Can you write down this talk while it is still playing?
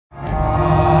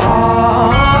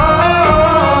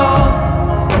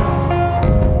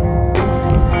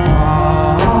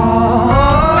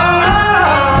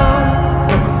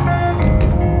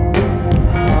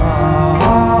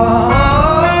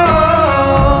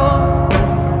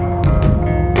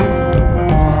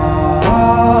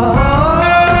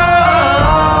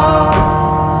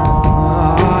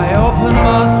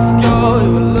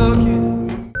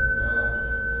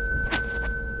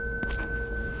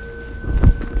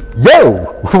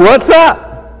Yo, what's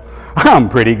up? I'm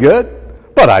pretty good,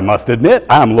 but I must admit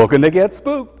I'm looking to get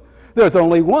spooked. There's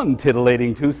only one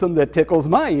titillating twosome that tickles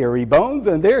my eerie bones,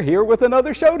 and they're here with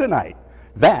another show tonight.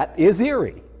 That is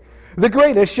Eerie, the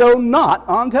greatest show not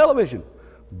on television.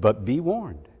 But be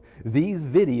warned, these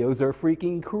videos are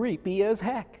freaking creepy as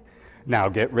heck. Now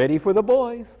get ready for the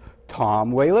boys,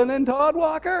 Tom Whalen and Todd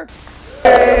Walker.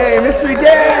 Hey, Mystery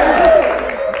Dan!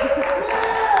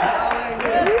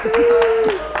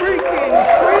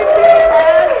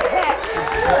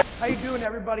 How you doing,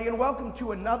 everybody? And welcome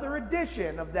to another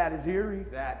edition of That Is Eerie.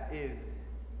 That is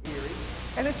Eerie.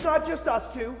 And it's not just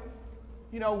us two.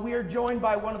 You know, we're joined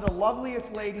by one of the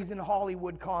loveliest ladies in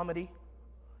Hollywood comedy.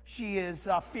 She is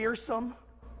fearsome.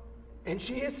 And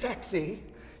she is sexy.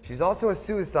 She's also a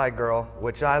suicide girl,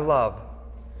 which I love.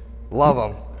 Love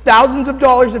them. Thousands of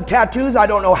dollars of tattoos. I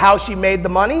don't know how she made the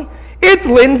money. It's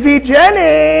LINDSEY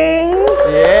Jennings!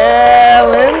 Yeah,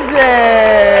 Lindsay!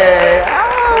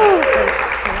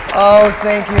 Oh,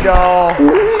 thank you, doll.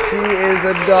 She is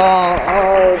a doll.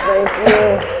 Oh, thank you.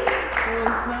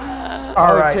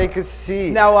 All right. Take a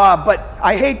seat. Now, but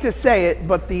I hate to say it,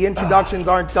 but the introductions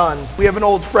aren't done. We have an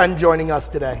old friend joining us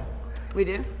today. We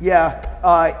do?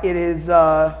 Yeah, it is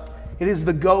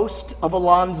the ghost of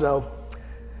Alonzo.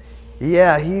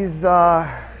 Yeah, he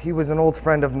was an old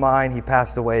friend of mine. He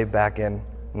passed away back in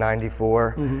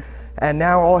 '94. Mm-hmm. And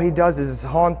now all he does is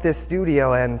haunt this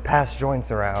studio and pass joints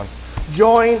around.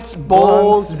 Joints,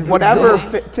 bowls, whatever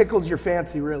tickles your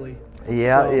fancy, really.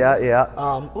 Yeah, so, yeah.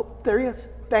 Oh, there he is.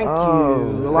 Thank you,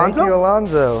 Alonzo. Thank you,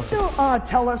 Alonzo. So,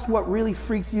 tell us what really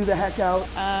freaks you the heck out.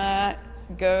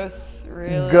 Ghosts,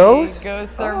 really. Ghosts?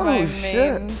 Ghosts are my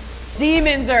main.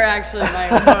 Demons are actually my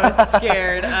most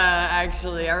scared,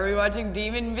 actually. Are we watching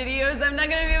demon videos? I'm not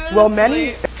going to be able to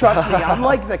sleep. Trust me, I'm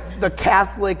like the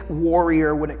Catholic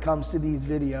warrior when it comes to these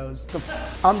videos.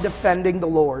 I'm defending the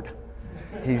Lord.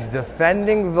 He's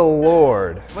defending the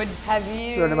Lord. Have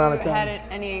you had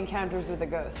any encounters with a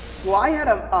ghost? Well, I had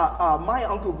my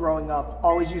uncle growing up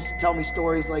always used to tell me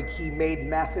stories like he made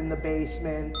meth in the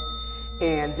basement,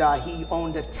 and he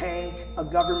owned a tank, a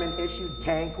government-issued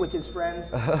tank with his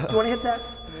friends. Do you want to hit that?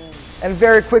 Yeah. And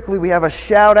very quickly, we have a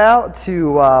shout out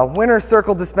to Winter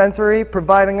Circle Dispensary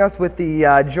providing us with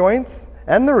the joints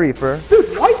and the reefer.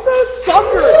 Dude, light those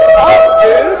suckers up,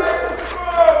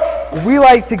 dude! We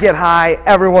like to get high.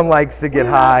 Everyone likes to get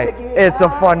high. It's a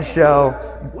fun show.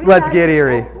 Let's get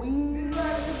eerie.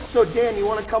 So Dan, you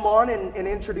want to come on and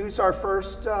introduce our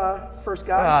first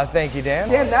guy? Thank you, Dan.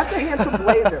 Dan, that's a handsome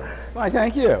blazer. Why,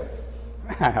 thank you.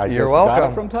 You're welcome.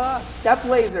 Got it from Todd. That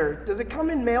blazer, does it come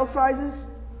in male sizes?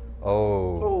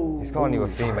 Oh, he's calling you a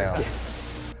female.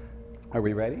 Are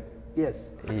we ready?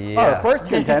 Yes. Yeah. Our first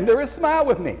contender is Smile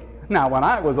With Me. Now, when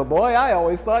I was a boy, I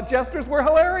always thought jesters were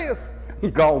hilarious.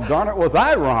 Gol darn it, was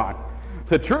I wrong.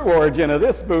 The true origin of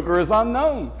this spooker is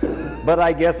unknown, but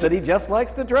I guess that he just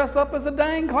likes to dress up as a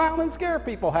dang clown and scare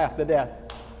people half to death.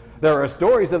 There are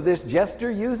stories of this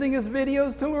jester using his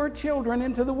videos to lure children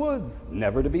into the woods,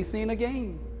 never to be seen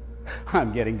again.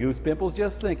 I'm getting goose pimples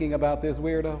just thinking about this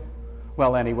weirdo.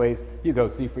 Well, anyways, you go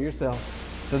see for yourself.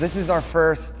 So this is our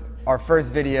first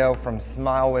video from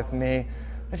Smile With Me.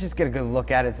 Let's just get a good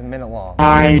look at it. It's a minute long.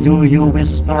 Why do you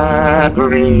whisper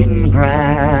green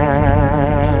grass?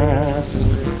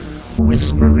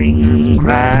 Whispering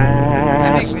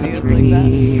grass, the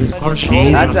trees are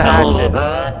shading. That's a hatchet.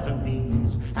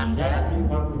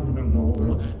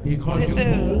 This is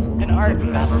an art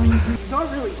film. It's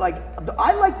not really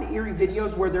I like the eerie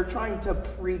videos where they're trying to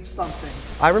preach something.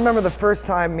 I remember the first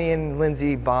time me and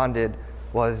Lindsay bonded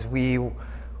was we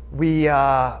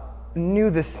knew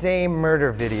the same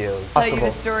murder videos. I'll tell you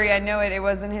the story, I know it. It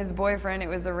wasn't his boyfriend, it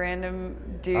was a random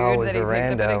dude that he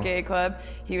picked up at a gay club.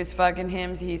 He was fucking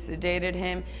him, he sedated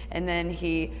him, and then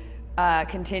he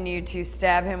continued to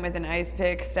stab him with an ice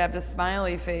pick, stabbed a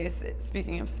smiley face,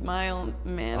 speaking of smile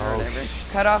man or whatever,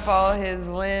 cut off all his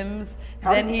limbs.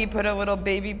 Then he put a little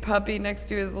baby puppy next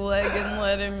to his leg and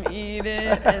let him eat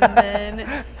it, and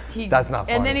then he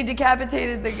then he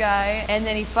decapitated the guy, and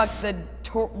then he fucked the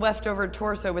leftover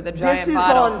torso with a giant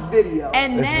bottle. This is on video.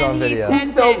 And then he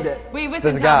sent it. Wait,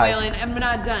 listen, Tom Whalen, I'm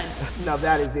not done. No,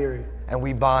 that is eerie. And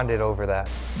we bonded over that.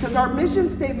 Because our mission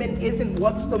statement isn't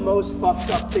what's the most fucked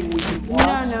up thing we can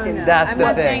watch. No. That's I'm the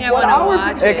not thing. saying I want to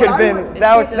watch it. Could have been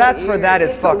that's for that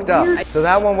is It's fucked up. So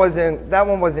that one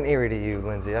wasn't eerie to you,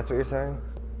 Lindsay. That's what you're saying?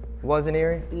 Wasn't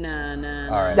eerie? No.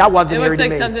 All right. That wasn't eerie to me. It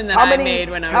looks like something that I made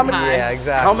when I was high. Yeah,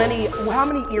 exactly. How many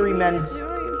eerie men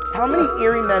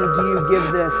do you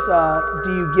give this? Do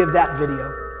you give that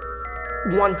video?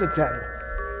 1 to 10.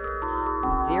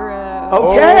 0.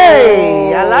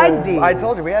 Okay, I like these. I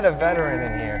told you, we had a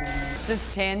veteran in here.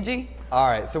 This Tangy? All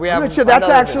right, so we have. I'm not sure that's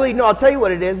actually, no, I'll tell you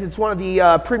what it is. It's one of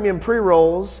the premium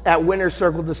pre-rolls at Winner's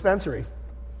Circle Dispensary.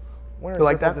 Winner's You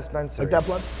like Circle that? Dispensary. Like that,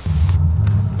 blood?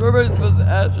 Where were we supposed to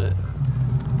add it?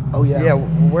 Oh, yeah. Yeah,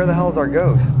 where the hell's our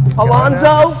ghost? He's gone Alonzo,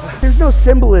 now? there's no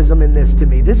symbolism in this to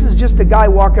me. This is just a guy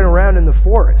walking around in the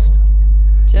forest.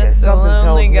 Just a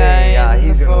lonely guy in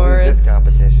he's the gonna lose this forest.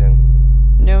 competition.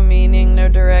 No meaning, no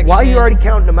direction. Why are you already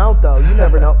counting them out, though? You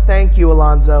never know. Thank you,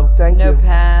 Alonzo. Thank No you.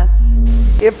 path.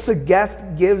 If the guest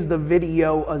gives the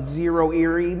video a 0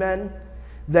 Eerie men,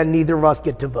 then neither of us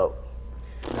get to vote.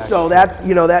 So that's,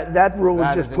 you know, that rule was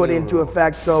That just is a put new into rule.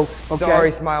 effect. So, okay.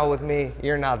 Sorry, smile with me.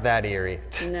 You're not that eerie.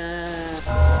 Nah.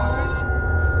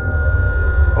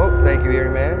 Oh, thank you,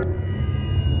 Eerie man.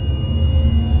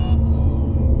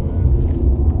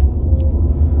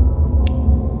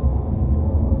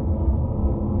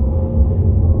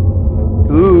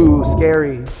 Ooh,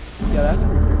 scary. Yeah, that's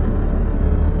pretty creepy.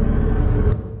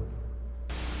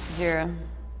 0.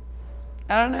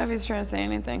 I don't know if he's trying to say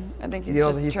anything. I think he's You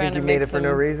don't just you trying think to you make made it for no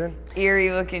some reason?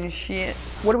 eerie looking shit.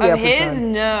 What do we Of have for his?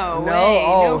 time? No. No? Way.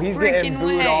 Oh, no he's getting freaking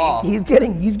booed way. off. He's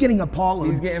getting Apollo.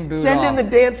 He's getting booed Send in off. the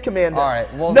dance commander. All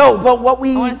right, well- no, but what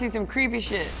we. I want to see some creepy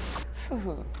shit.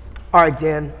 All right,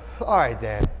 Dan. All right,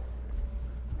 Dan.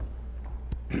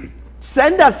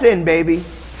 Send us in, baby.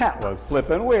 That was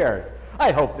flippin' weird.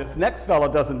 I hope this next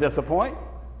fella doesn't disappoint.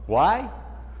 Why?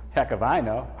 Heck if I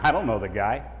know. I don't know the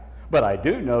guy. But I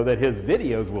do know that his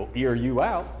videos will ear you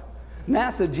out.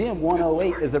 NASA Jim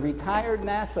 108 is a retired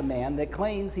NASA man that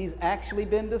claims he's actually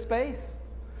been to space.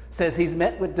 Says he's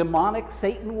met with demonic,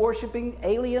 Satan-worshipping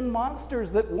alien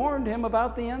monsters that warned him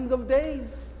about the end of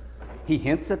days. He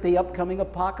hints at the upcoming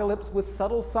apocalypse with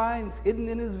subtle signs hidden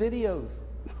in his videos.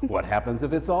 What happens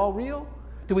if it's all real?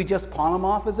 Do we just pawn him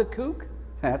off as a kook?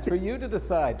 That's for you to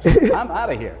decide. I'm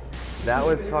out of here. That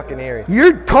was fucking eerie.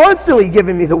 You're constantly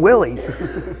giving me the willies.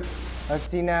 Let's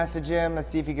see NASA Jim. Let's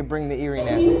see if he can bring the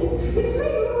eeriness.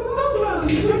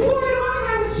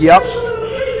 Yep. It's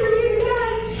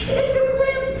a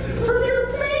clip from your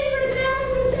favorite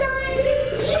NASA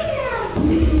scientist,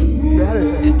 Jim.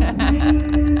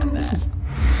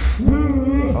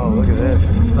 Oh, look at this.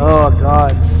 Oh,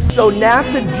 God. So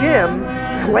NASA Jim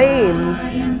claims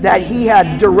that he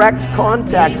had direct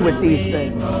contact with these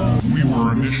things. We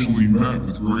were initially met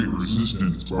with great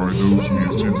resistance by those we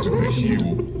attempted to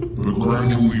heal, but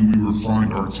gradually we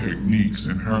refined our techniques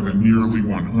and had a nearly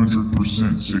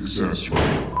 100% success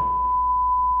rate.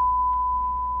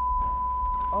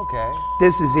 Okay.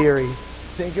 This is eerie.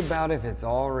 Think about if it's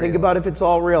all real. Think about if it's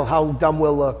all real, how dumb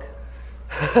we'll look.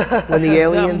 When the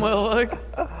aliens, Dumb will look.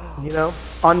 you know,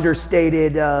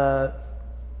 understated,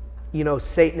 you know,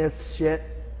 Satanist shit.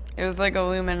 It was like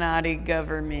Illuminati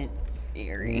government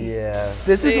eerie. Yeah.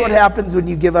 This is what happens when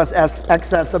you give us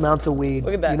excess amounts of weed.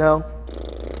 Look at that. You know,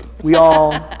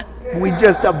 we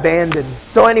just abandon.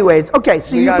 So, anyways, okay.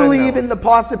 So We you gotta believe know. in the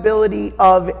possibility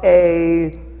of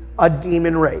a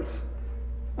demon race,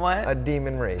 What? A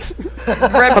demon race.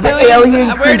 Reptilians? alien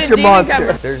Where did creature demon come monster.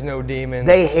 from? There's no demons.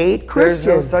 they hate There's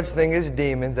no Christians. such thing as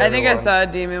demons. I think I everyone. saw a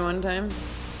demon one time.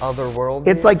 Otherworldly.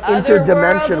 It's like Otherworldly,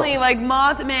 interdimensional. like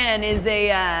Mothman is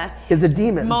a Is a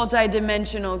demon.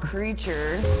 multi-dimensional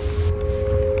creature.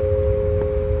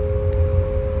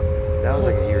 That was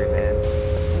like an eerie man.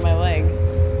 My leg.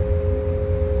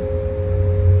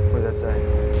 What does that say?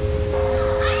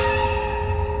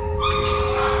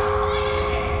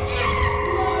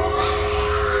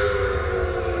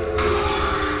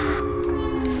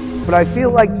 But I feel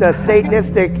like the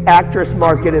Satanistic actress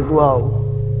market is low.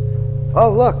 Oh,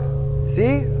 look.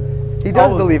 See? He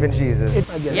does Oh. believe in Jesus.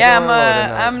 I get it. Yeah, Going low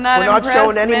tonight. I'm not We're not impressed,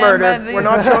 showing any man, murder. by these- We're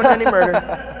not showing any murder.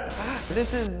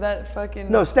 This is that fucking.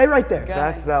 No, stay right there. guy.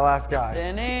 That's that last guy.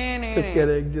 Just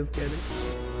kidding, just kidding.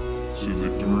 So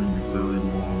that during the very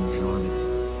long journey,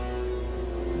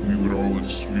 we would all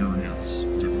experience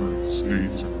different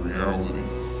states of reality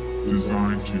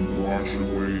designed to wash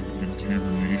away the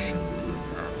contamination that had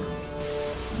happened.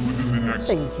 Within the next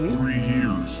Thank you. 3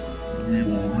 years, we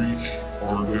will reach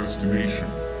our destination.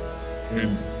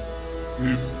 And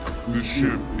if the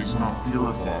ship is not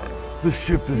purified, The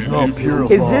ship is not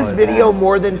purified. Is this video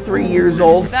more than 3 years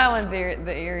old? That one's the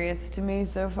eeriest to me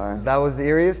so far. That was the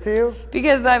eeriest to you?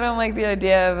 Because I don't like the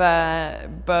idea of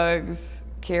bugs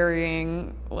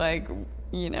carrying, like,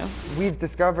 you know. We've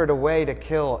discovered a way to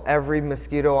kill every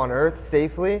mosquito on Earth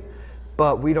safely,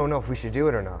 but we don't know if we should do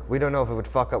it or not. We don't know if it would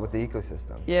fuck up with the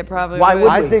ecosystem. Yeah, probably. Why would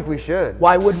I we? think we should.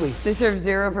 Why would we? They serve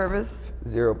zero purpose.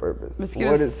 Zero purpose.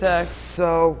 Mosquitoes suck.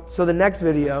 So So the next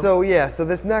video. So yeah, so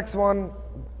this next one,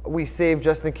 we saved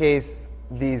just in case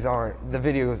the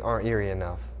videos aren't eerie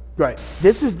enough. Right.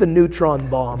 This is the neutron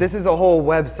bomb. This is a whole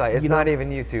website. It's not even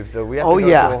YouTube, so we have to go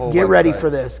to a whole website. Get ready for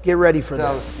this. Get ready for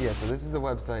this. Yeah, so this is the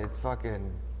website. It's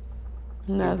fucking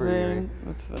super Nothing. eerie.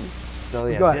 That's fun. So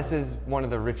yeah, this is one of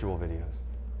the ritual videos.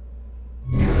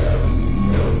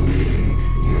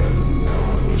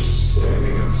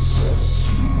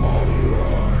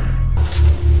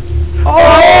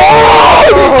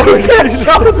 Oh! We can't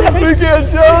show this! We can't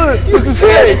show this! This is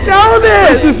fake! Show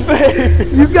this! This is fake!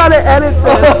 You gotta edit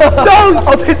this! Don't!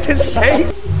 Oh, this is fake!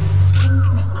 I'm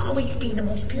gonna always be the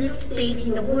most beautiful baby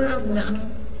in the world,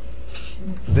 Mom.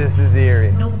 This is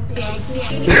eerie. No bad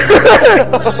daddy.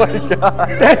 Oh my god.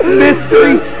 That's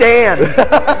Mystery Stan! That's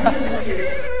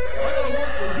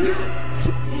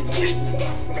the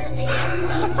best birthday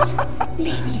ever.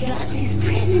 Baby loves his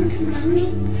presents, Mommy.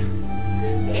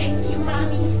 Thank you,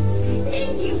 Mommy.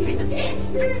 Thank you for the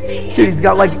best birthday. Dude, he's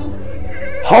got like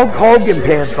Hulk Hogan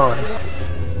pants on.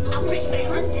 I'll break my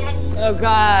arm, Daddy. Oh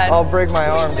God. I'll break my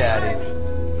arm, Daddy.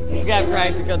 You got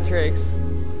practical tricks.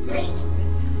 Break.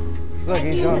 Look,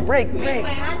 he's going, break. My arm,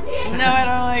 Daddy. No, I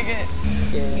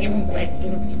don't like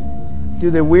it.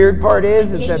 Dude, the weird part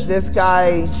is that this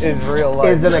guy Is real life.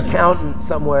 is an accountant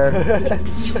somewhere.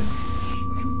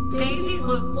 Baby,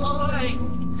 look boring.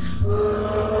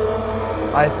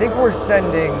 I think we're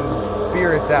sending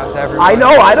spirits out to everyone. I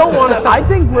know, I don't want to, I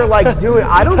think we're like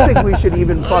I don't think we should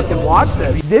even fucking watch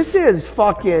this. This is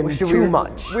fucking too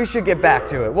much. We should get back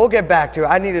to it. We'll get back to it.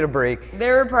 I needed a break.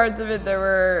 There were parts of it that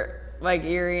were like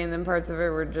eerie, and then parts of it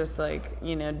were just like,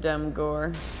 you know, dumb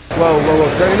gore. Whoa,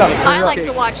 turn it up. I like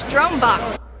to watch Drum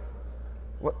Box.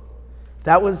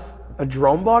 That was a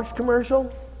drone box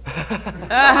commercial?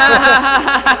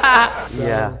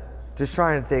 Yeah. Just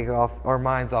trying to take our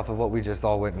minds off of what we just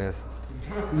all witnessed.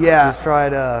 Yeah. Just try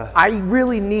to... I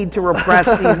really need to repress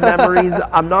these memories.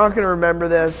 I'm not going to remember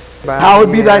this.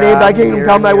 Hallowed be thy name, thy kingdom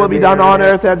come, thy will be done on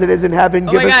earth as it is in heaven.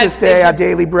 Give us this day our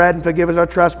daily bread, and forgive us our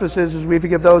trespasses as we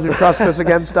forgive those who trespass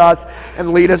against us.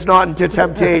 And lead us not into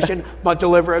temptation, but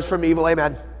deliver us from evil.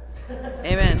 Amen.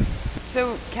 Amen.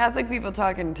 So Catholic people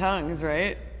talk in tongues,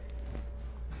 right?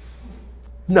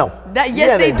 No.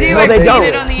 Yes, they do. No, I've they seen don't.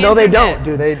 it on the No, they internet. don't,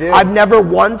 dude. They do. I've never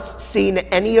once seen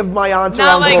any of my aunts or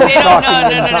Not like uncles they don't.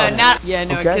 talking in No. tongues. Not. Yeah,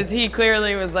 no, Okay. because he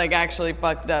clearly was like actually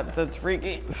fucked up, so it's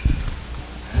freaky. It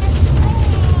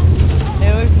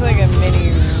looks like a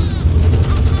mini room.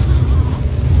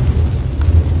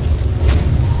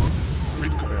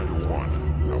 Raid Commander 1,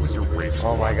 how was your raid?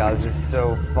 Oh my god, this is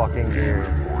so fucking weird.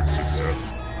 Report success.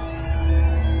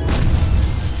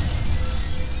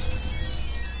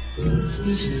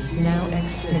 Species now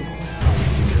extinct.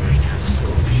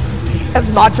 That's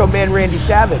Macho Man Randy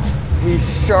Savage. He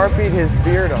sharpied his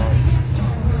beard on.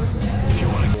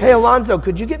 Hey, Alonzo,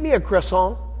 could you get me a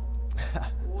croissant?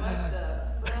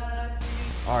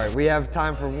 All right, we have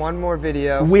time for one more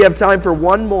video. We have time for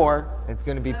one more. It's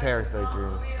gonna be Parasite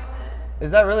Dream.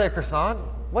 Is that really a croissant?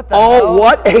 What the hell? Oh,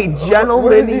 what a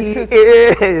gentleman he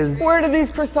is. Where did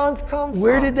these croissants come from?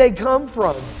 Where did they come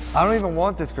from? I don't even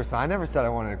want this croissant. I never said I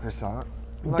wanted a croissant.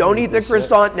 I'm not Don't gonna eat the this shit.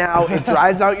 croissant now. It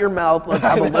dries out your mouth. Let's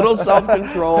have a little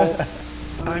self-control.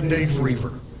 I'm Dave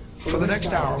Reaver. For the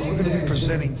next hour, we're going to be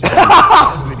presenting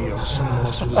videos, some of the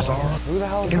most bizarre.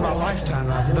 In my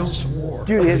lifetime, I've known some war.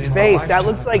 Dude, his In my face, that lifetime,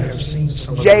 looks like I have seen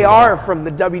some of the JR bizarre. from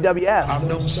the WWF. I've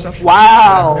known suffering.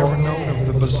 Wow. I've never known of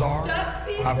the bizarre.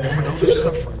 I've never known of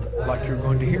suffering like you're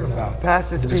going to hear about. Pass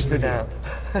this in this pizza video.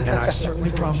 down. And I certainly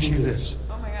promise you this.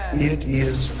 It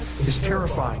is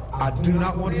terrifying. I do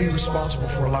not want to be responsible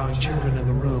for allowing children in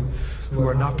the room who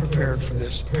are not prepared for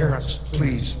this. Parents,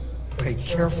 please pay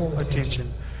careful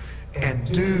attention and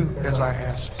do as I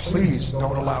ask. Please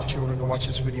don't allow children to watch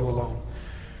this video alone.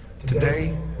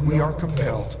 Today, we are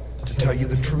compelled to tell you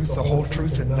the truth, the whole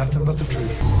truth, and nothing but the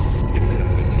truth.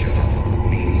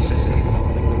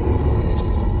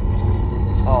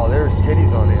 Oh, there's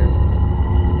titties on here.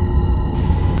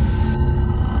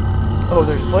 Oh,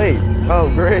 there's plates. Oh,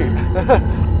 great.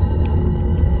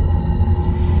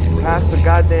 Pass the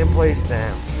goddamn plates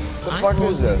down. What the I'm fuck is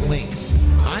posting this? links.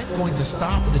 I'm going to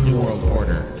stop the New World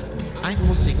Order. I'm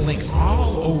posting links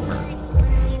all over.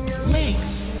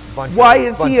 Links. Why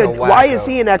is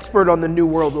he an expert on the New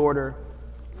World Order?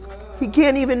 He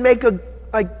can't even make a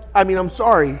I'm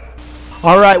sorry.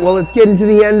 All right, well, let's get into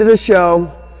the end of the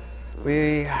show.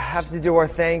 We have to do our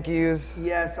thank yous.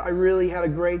 Yes, I really had a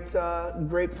great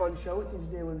fun show with you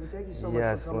today, Lindsay. Thank you so much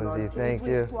Yes, for coming Lindsay, on. Can thank please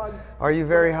you. plug- Are you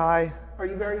very high? Are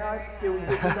you very high? Did we get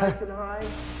you nice and high?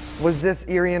 Was this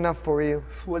eerie enough for you?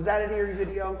 Was that an eerie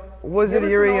video? Was it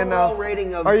eerie enough?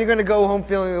 Are you gonna go home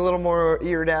feeling a little more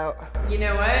eared out? You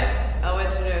know what? I'll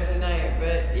let you know tonight,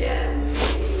 but yeah.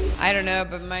 I don't know,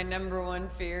 but my number one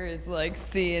fear is like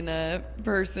seeing a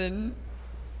person,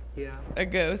 a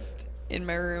ghost in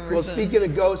my room or something. Well, speaking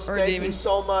of ghosts, or thank you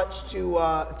so much to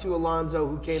Alonzo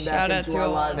who came back into our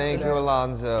lives. Thank you,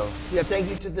 Alonzo. Yeah, thank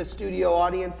you to the studio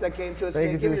audience that came to us.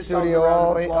 Thank you to Give the yourselves studio a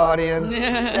round of applause. audience.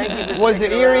 Thank you for Was it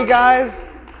sticking eerie, around. guys?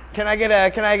 Can I get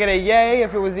a yay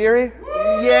if it was eerie?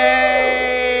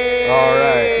 Yay! All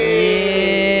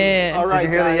right. Yeah. All right,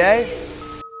 Did you hear the guys. yay?